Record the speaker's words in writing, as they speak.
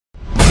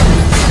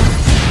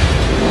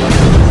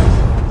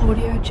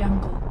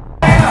jungle.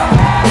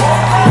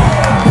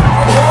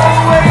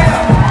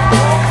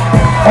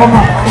 Oh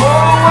my.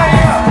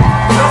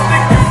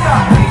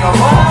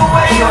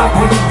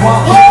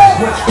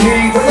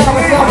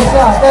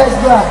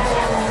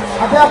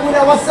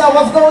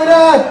 What's going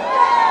on?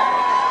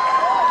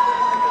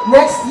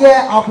 Next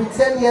year, I'll be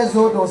 10 years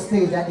old on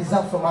stage. I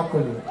deserve some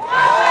accolade.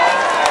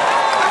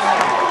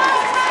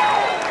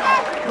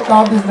 Look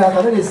how this guy, I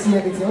know they see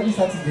anything. All these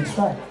artists, they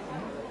try.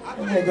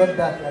 Maybe I got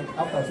that like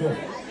after 12.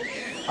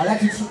 I'd like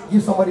to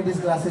give somebody these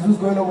glasses. Who's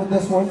going on with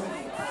this one?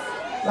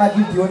 I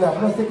give the owner.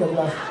 Let's take a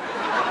glass.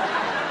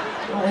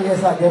 I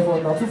guess I'll get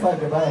one now.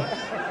 2.5 buy.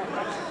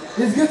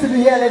 It's good to be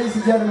here, ladies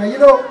and gentlemen. You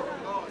know,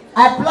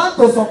 I plan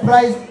to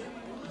surprise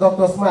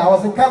Dr. Smile. I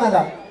was in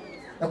Canada.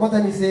 The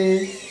company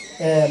say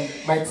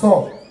my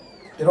tour,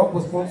 they don't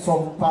postpone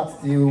some parts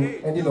till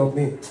ending of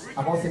May.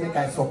 I want to make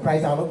a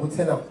surprise. I'm not going to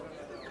tell them.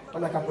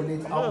 When I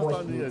calculate how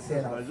much they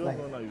sell and fly,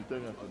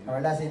 I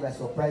rather say if I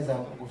surprise them,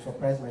 I will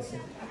surprise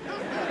myself.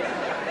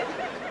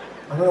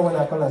 I don't know when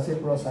I call and say,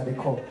 bros, they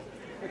come.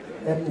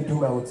 Let me do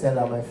my hotel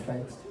and my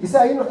flight. He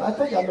said, you know, I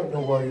told you I'm not,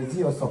 don't worry, is it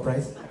your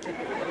surprise?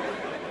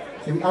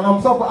 And I'm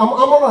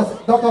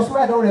honest, Dr.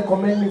 Smile don't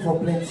recommend me for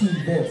plenty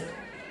events.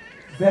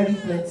 Very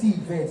plenty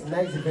events,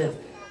 nice events.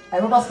 I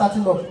remember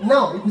starting up.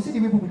 Now, if you see the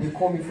people they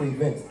call me for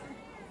events.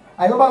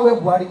 I remember when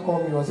Buhari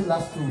called me, was it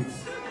last 2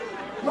 weeks?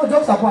 No,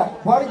 jokes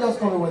apart. Buhari just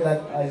told me with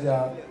that as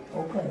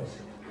okay.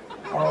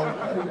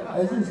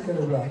 I see this kind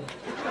of Blaq.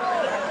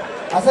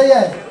 I said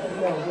yes.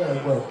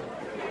 Yeah.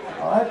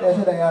 Alright, I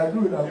said I are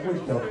doing a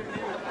good job.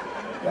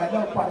 You are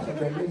not partial,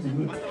 but lazy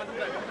good.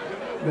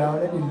 You are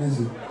already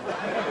lazy.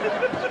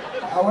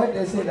 I went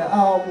to say that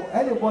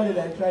anybody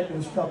that tried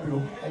to stop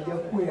you, I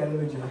just quit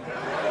allergy.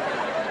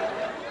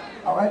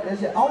 Alright, they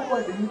said, how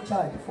much do you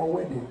charge for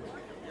wedding?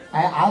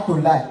 I had to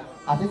lie.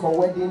 I think for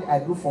wedding I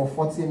do for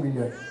 40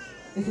 million.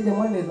 He said, the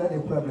money is not a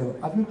problem.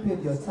 Have you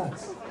paid your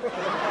tax?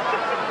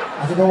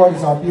 I said, don't worry,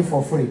 I'll be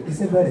for free. He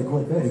said, very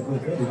good, very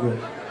good, very good.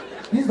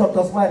 This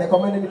Dr. Smile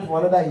recommended me for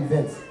another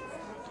event.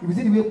 If you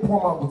see the way poor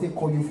man will take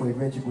call you for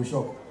event, you go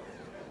shock.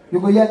 You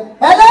go here,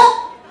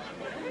 hello?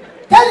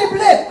 Kenny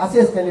Blaq! I said,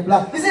 yes, Kenny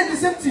Blaq. He said, the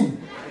same thing.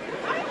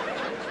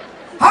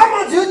 How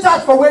much do you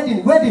charge for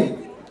wedding?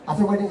 Wedding. I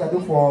said, weddings I do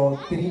for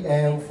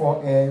 3M,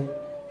 4M.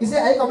 He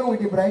said, are you coming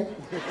with the bride?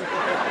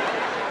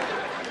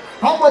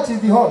 How much is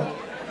the hall?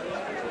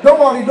 Don't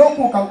worry, don't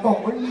cook and come.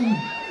 Only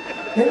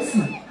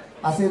MC.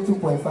 I said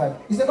 2.5.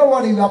 He said, don't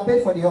worry, you are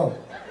paid for the hall.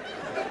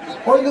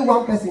 Only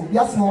one person.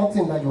 That's small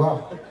thing that you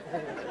have.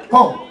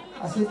 Come.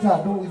 I said,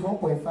 don't use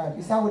 1.5.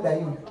 He said, how old are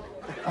you?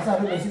 I said, I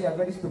don't know. You are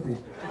very stupid.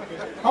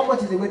 How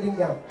much is the wedding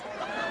gown?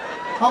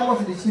 How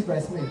much is the cheap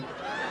bridesmaid?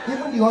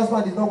 Even the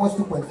husband is not worth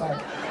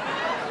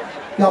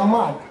 2.5. You are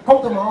mad.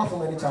 Come to my house on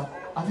manager.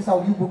 I said, how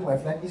will you book my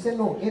flight? He said,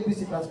 no,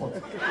 ABC transport.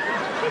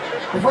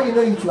 Before you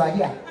know it, you are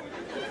here.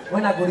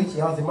 When I go reach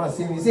your house, the man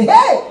see me, he say,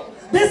 hey,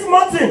 this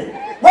mountain,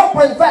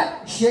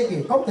 1.5. Shake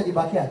it. Come to the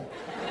backyard.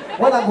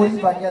 When I go to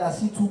this backyard, I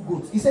see 2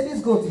 goats. He said, this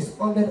goat is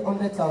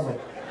 100,000.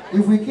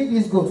 If we kill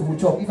this goat, we'll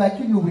chop. If I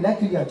kill you, will I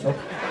kill you and chop?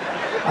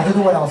 I don't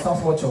know what I'll serve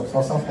small chops.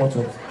 I'll serve small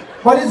chops.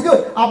 But it's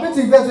good. I've been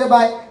to events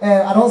whereby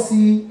I don't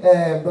see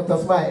Dr.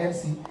 Smile,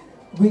 MC.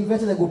 We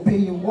eventually go pay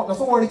you.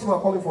 Someone rich man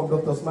coming from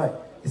Dr.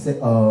 Smile. He said,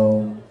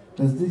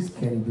 is this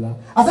Kenny Blaq?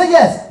 I said,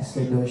 yes. He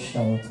said, don't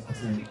shout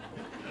at me.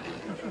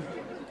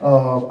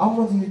 How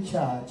much do you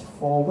charge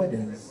for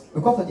weddings?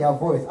 Because of their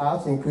voice, I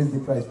have to increase the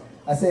price.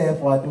 I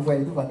said, I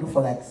do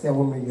for like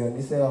 7 million.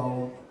 He said,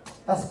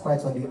 that's quite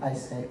on the high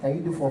side. Can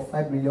you do for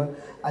 5 million?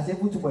 I said,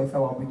 2.5,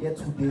 I'll be there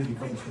 2 days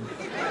before the show.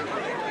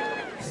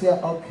 He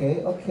said,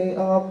 okay,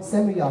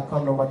 send me your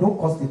account number. Don't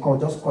cost the call,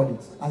 just call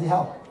it. I said,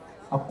 how?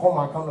 I'll call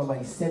my account number,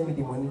 he send me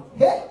the money.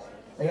 Hey!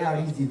 I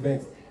arrange the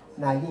event.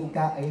 Now,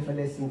 Yinka, I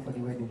FLS sing for the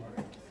wedding.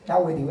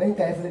 That wedding, when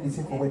Yinka FLS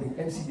sing for wedding,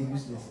 MC they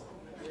useless.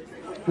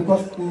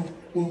 Because in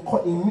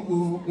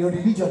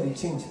religion they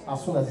change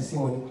as soon as they see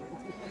money.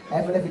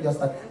 I FLS just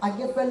start. I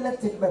get FLS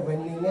take my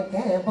wedding, I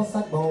can't pass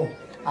that bone.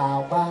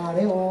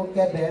 Àwárẹ̀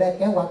kẹ bẹ̀rẹ̀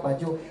kẹwàá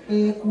pàjọ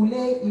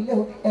èkúlé ilé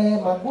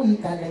màkú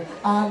ìkàlẹ̀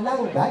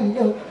aláǹgbá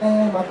ilé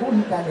màkú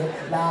ìkàlẹ̀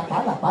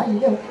làpálàpá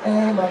ilé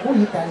màkú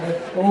ìkàlẹ̀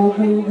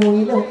ògùngùn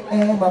ilé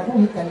màkú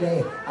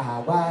ìkàlẹ̀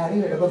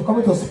àwárẹ̀. But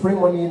coming to spring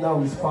money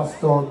now is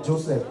Pastor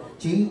Joseph.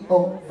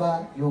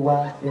 Jehovah, you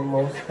are the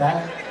most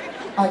high.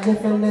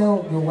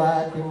 Ajefele, you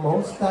are the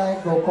most high.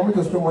 Go coming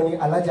to spring money,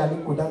 Alhaji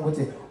Aliko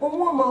Dangote.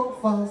 Omo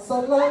fa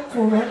sala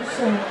to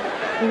mention.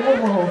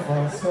 Omo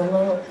fa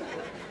sala.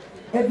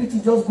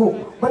 Everything just go.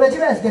 But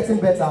Nigeria is getting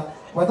better.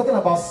 We're talking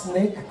about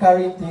snake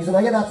carrying things. When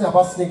I get that thing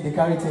about snake, they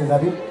carry things.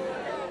 I mean,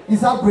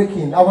 it's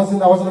heartbreaking. I was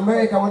in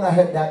America when I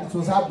heard that. It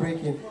was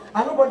heartbreaking.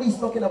 And nobody is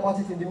talking about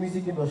it in the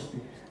music industry.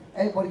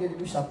 Everybody get to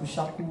do shaku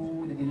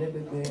shaku, the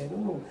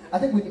no. I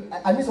think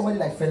I mean somebody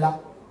like Fela.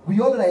 We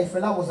all know that if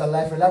Fela was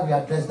alive, Fela will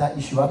address that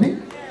issue. I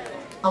mean,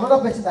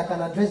 another person that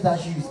can address that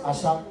issue is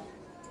Asha.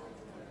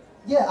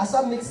 Yeah,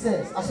 Asha makes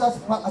sense.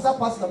 Asha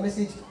passes the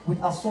message with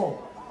a song.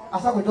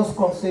 Asha will just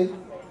come say,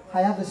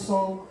 I have a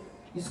song,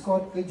 it's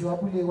called Ejo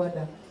Abule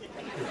Wada.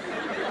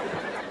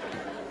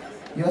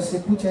 You also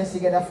put your hands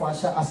together for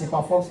Asha as he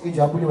performs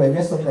Ijabuli where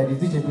we something like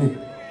this. DJ play.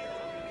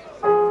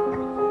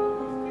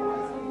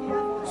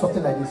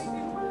 Something like this.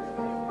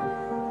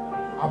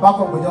 Our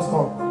backup will just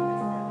come.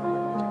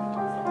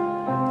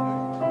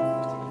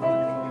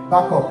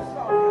 Back up.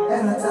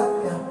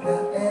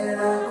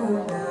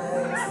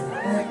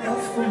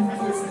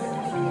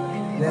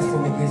 Let's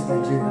fumigate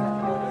Nigeria.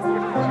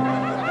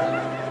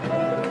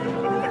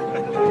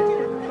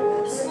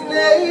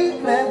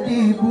 Snake left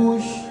the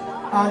bush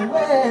and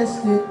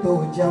west it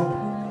to jump.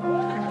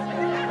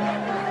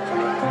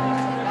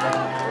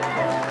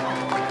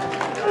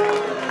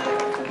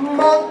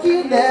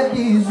 Monkey left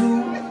the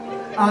zoo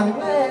and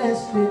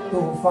west it to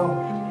farm.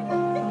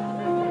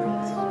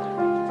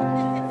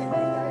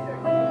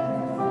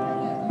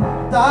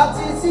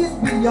 36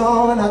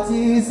 billion at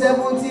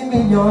 70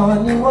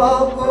 million in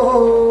one go.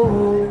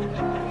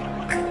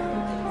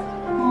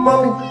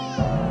 Mommy,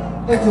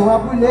 it's your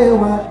abule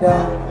wada.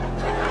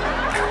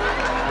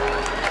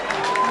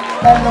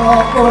 Hello,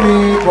 Kore,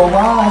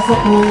 Bowa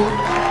Soko.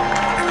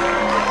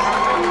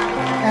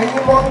 And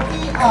you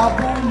monkey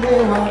abule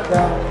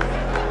wada.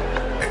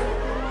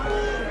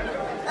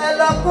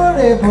 Hello,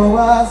 Kore,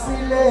 Bowa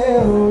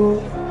Sileo.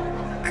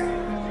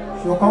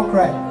 She'll come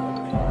cry.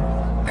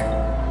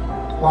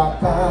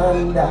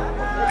 Wakanda,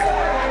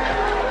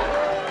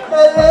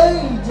 hey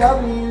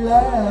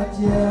Jamila,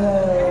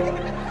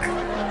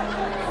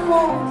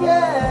 Funke,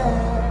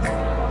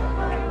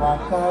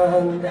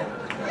 Wakanda.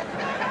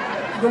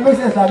 Don't make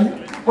sense, Abby.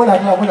 Wanna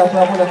clap.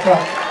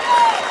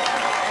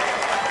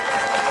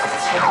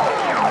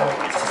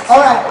 All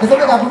right, let's make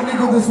a quickly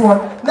do this one.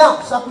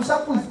 Now, shaku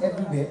shaku is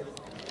everywhere.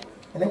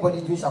 Anybody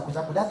doing shaku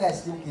shaku? That guy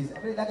is slim kids. I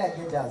mean, that guy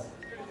get jazz.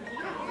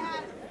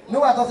 You know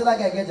what I thought that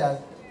guy get jazz?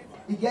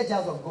 He get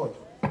jazz of God.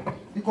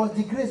 Because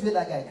the grace where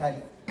that guy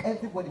carry,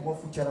 everybody want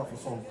food channel for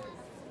song.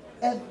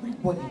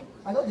 Everybody.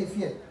 I know they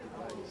fear.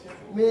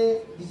 May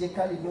DJ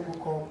Khaled no go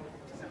come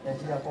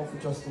Nigeria come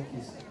feature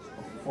Stinkies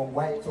from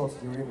White Toast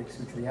the remix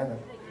with Rihanna.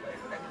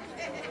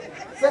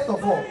 First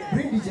of all,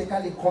 bring DJ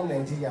Khaled come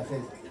Nigeria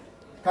first.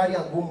 Carry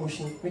and go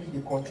motion, make it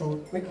the control,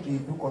 make it the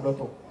do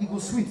conductor. He go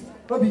sweet.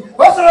 Don't be,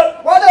 what's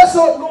up? What else?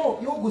 No,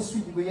 you won't go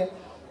sweet. You go here.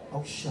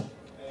 Oh shut.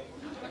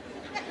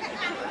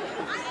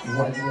 You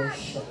are your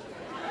shut.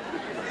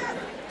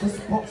 This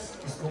box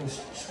is going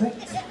straight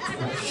to the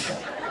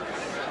shot.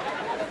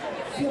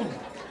 Feel me.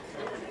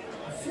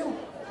 Feel me.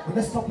 We're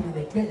not stopping in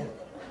the better.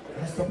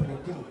 We're not stopping in the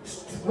demo.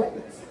 Straight to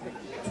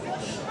the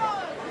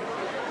shot.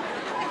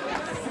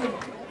 Feel me.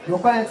 You're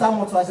calling time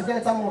out. As you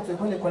get time out, you're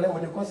going to collect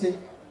when you can say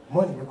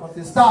money. You can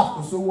say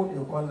staff. So what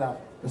you call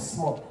that? The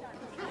small.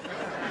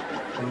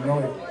 You know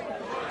it.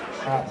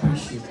 I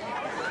appreciate it.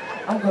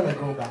 I'm going to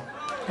go back.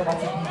 Come back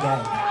to be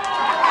guy.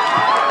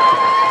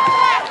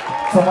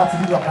 Somebody to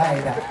be your guy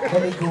that.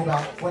 Let me go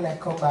back. When I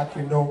come back,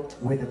 you know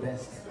we're the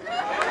best.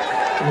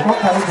 You don't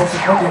carry what's the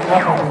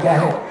enough on the guy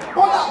here.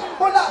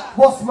 Hold up.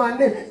 What's my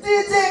name?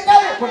 DJ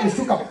Khaled. When they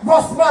shook up,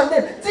 what's my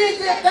name?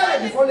 DJ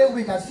Khaled. The following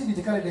week, I see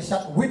DJ Khaled the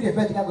shot with the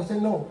bet. The guy will say,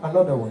 no,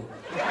 another one.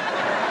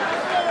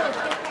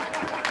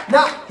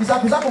 Now, he's a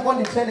Kusaku on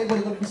the train.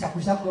 Everybody going to be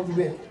Kusaku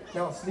everywhere.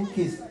 Now, Slim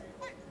Case.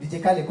 DJ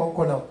Khaled come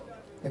call out.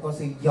 They're going to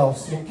say, yo,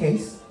 Slim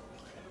Case.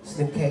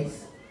 Slim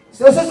Case.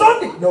 So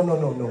something. No.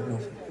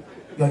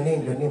 Your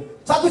name.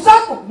 Saku.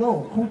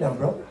 No, cool down,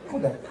 bro. Cool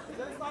down.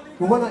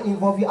 We want to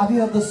involve you. Have you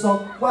heard the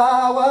song?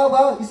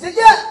 Wow. He said,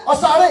 yeah.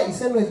 Oshare. He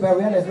said, no, it's by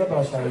Rihanna. It's not by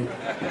Oshare.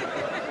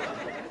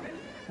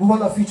 We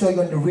want to feature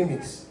you on the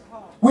remix.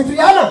 With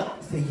Rihanna?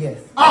 He said, yes.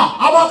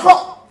 I'm a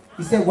cop.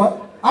 He said,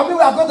 what? I mean,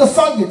 we are going to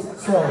sing it.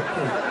 So,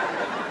 okay.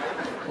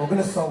 We're going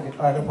to sing it.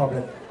 All right, no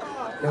problem.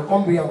 They'll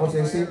come bring and go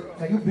say,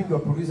 can you bring your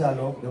producer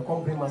along? They'll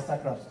come bring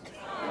Mastercraft.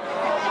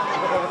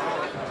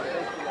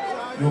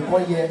 You'll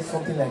come here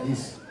something like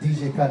this.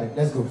 DJ Khaled,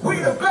 let's go. We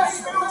the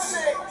best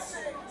music.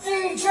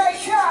 DJ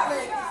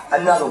Khaled.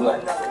 Another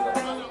one.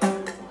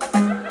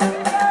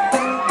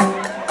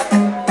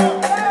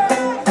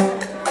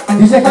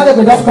 DJ Khaled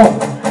will just come.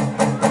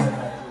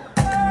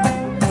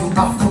 You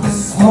have to be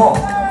small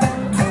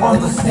to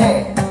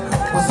understand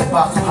what's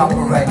about to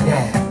happen right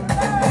now.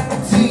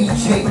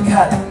 DJ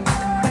Khaled,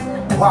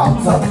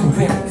 Wild Up to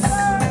Remix,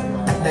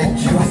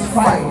 Nigeria's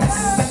finest.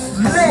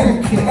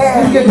 Link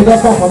and DJ will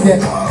just come from here.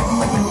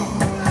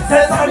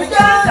 What's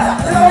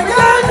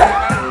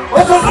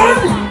on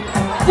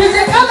DJ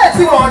Khaled,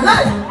 you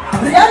online?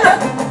 Rihanna,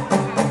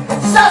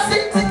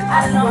 Shasi. I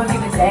don't know if you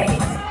would take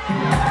it.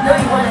 No,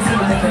 you want to see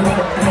me make it.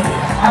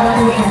 I want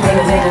to make it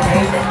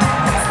crazy.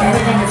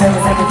 Anything is over,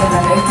 like it's in my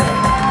nature.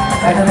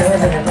 Right on the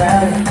edge of the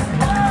ground.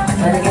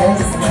 Trying to get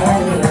into some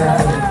candy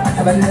around.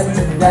 How about you listen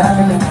to the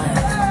ground?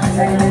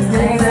 Saying these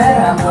things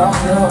that I'm gonna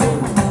do.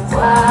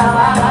 Wow.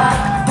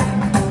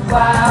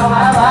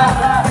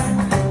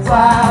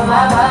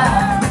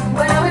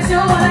 When I'm with you,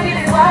 look at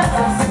these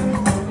waters.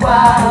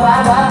 Wow.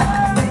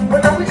 When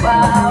I'm with you,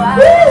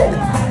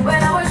 when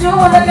I'm with you,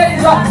 look at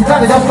these waters.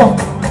 DJ just come.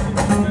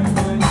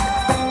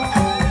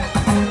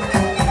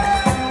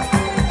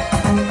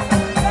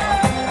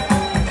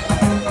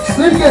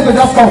 Slim Case will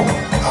just come.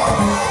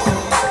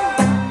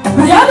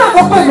 Rihanna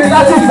kò pè mí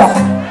láti ìgbà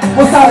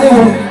mo sáré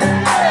wo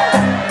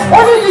ó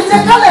ní ìjẹ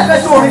kálẹ̀ fẹ́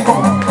sórí kan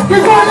kí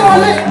kó ní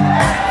wọlé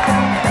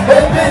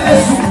èpè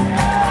lẹ́sù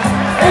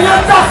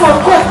èèyàn tàfọ̀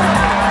kó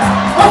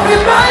mo fi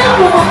báyìí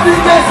mo fi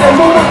gbèsè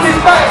mo fi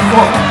gbà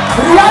ẹ̀fọ́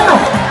Rihanna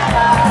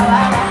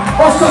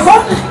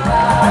òṣòṣòdì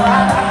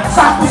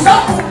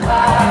ṣàkùṣàkù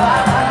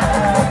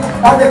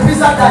on the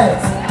pizza diet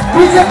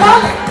ìjẹ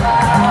kálẹ̀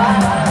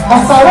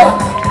ọ̀sàrọ̀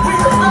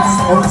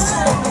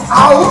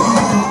àwọn.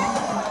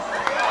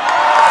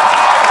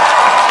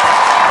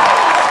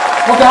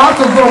 Okay, I have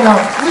to go now.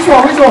 Which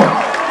one? Which one?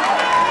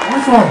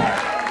 Which one?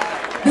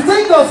 The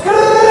thing goes.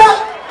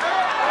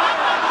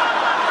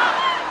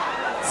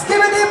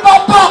 Skibbity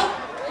papa.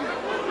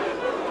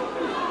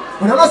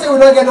 We don't say we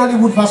don't get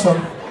Hollywood fashion.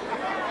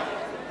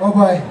 Oh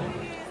boy,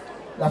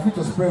 I feel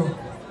to spray.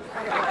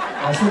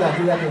 I'll show that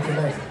Julia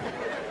tonight.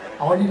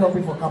 I only don't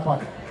pay for car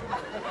park.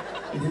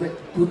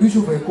 To do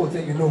show for a coat,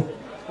 you know.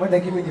 When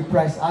they give me the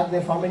price, I ask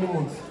them for how many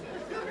months.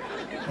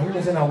 I'm going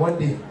to say now one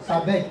day. So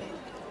I beg,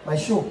 my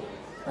show.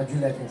 I do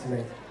like it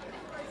tonight.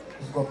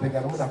 It's got big.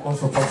 I'm gonna come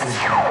support you.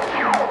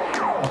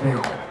 I beg.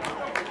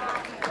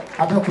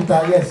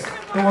 Yes.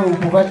 No one will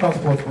provide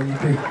transport when you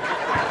pay.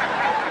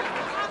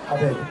 I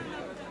beg.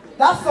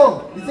 That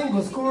song, the thing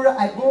goes cool.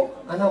 I go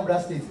and I'm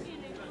Blaq State.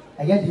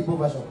 I get the Igbo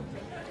version.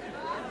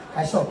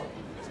 I shock.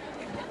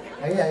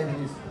 I hear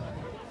this.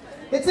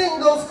 The thing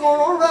goes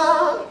cool.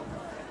 Pam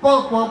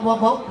pam pam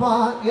pam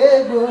pam.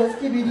 Yeah, goes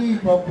skibidi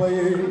papa.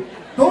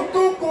 Don't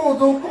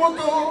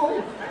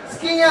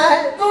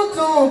Skia,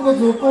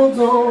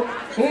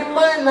 in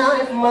my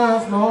life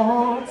must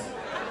not.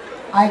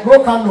 I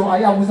go Kano, I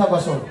have Musa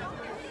version.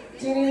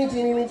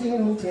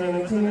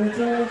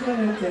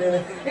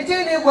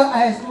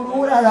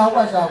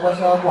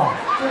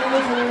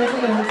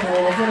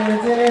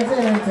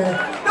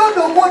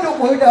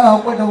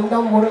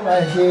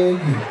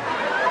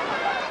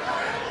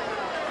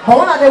 But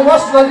when I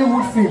watch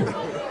Hollywood film,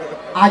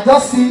 I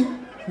just see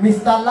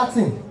Mr.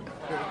 Latin.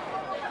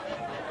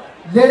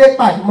 Lere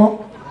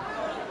Padmo,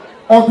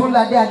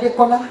 Odunlade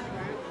Adekola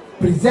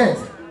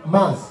presents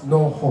Man's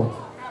No Hot.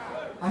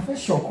 I feel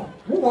shocked.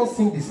 Who wants to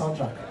sing the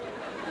soundtrack?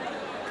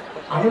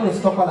 I don't know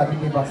stop all the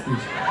big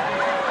backstage.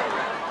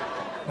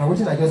 Now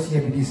what I just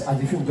hear with this as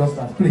the film just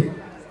starts. Play.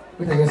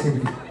 What I just hear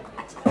with this.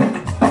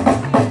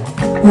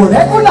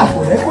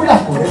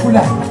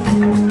 Korekula.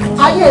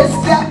 Aye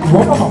eskia,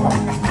 wọ́n papa.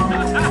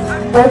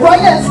 Ogo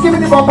aye eski mi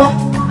ni papa.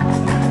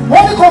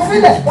 Wọ́n ní kò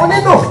filẹ̀, wọ́n ní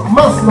no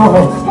Man's No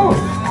Hot.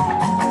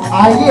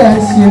 Aye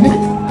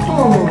esiki.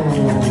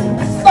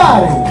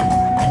 Starring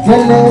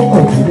Jelle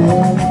Ojide,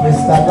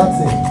 Mr.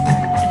 Latin.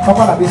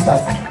 Papa la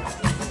start.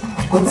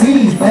 Kò tí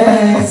ì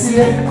fẹ́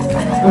sílé,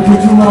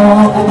 ojoojúmọ́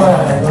ó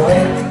máa lọ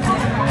ẹ́.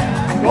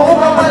 Ó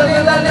máa lé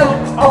lálẹ́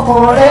ọkọ̀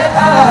rẹ̀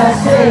á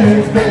ṣe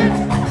pé.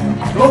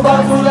 Ló bá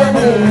tún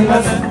lẹ́gbẹ̀ẹ́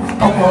lọ́sẹ̀,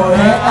 ọkọ̀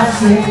rẹ̀ á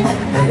ṣe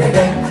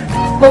dẹ̀dẹ̀dẹ̀.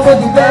 Gbogbo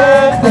di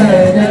bẹ́ẹ̀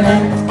dẹ̀dẹ̀dẹ̀,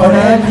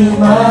 ọ̀rẹ́ mi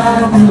máa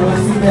dúró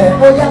síbẹ̀.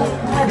 Ó yá,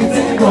 ibi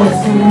tí kò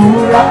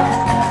súnra.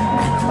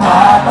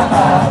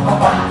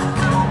 Papa,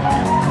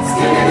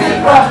 skibidi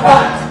papa,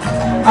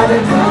 ade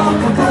do,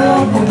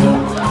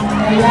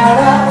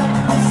 eyara,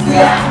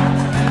 skia,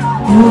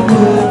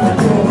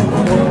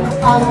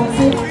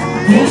 auntie,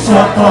 kì í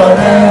ṣọkọ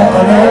rẹ̀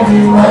ọ̀rẹ́ mi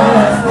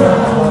máa sọ.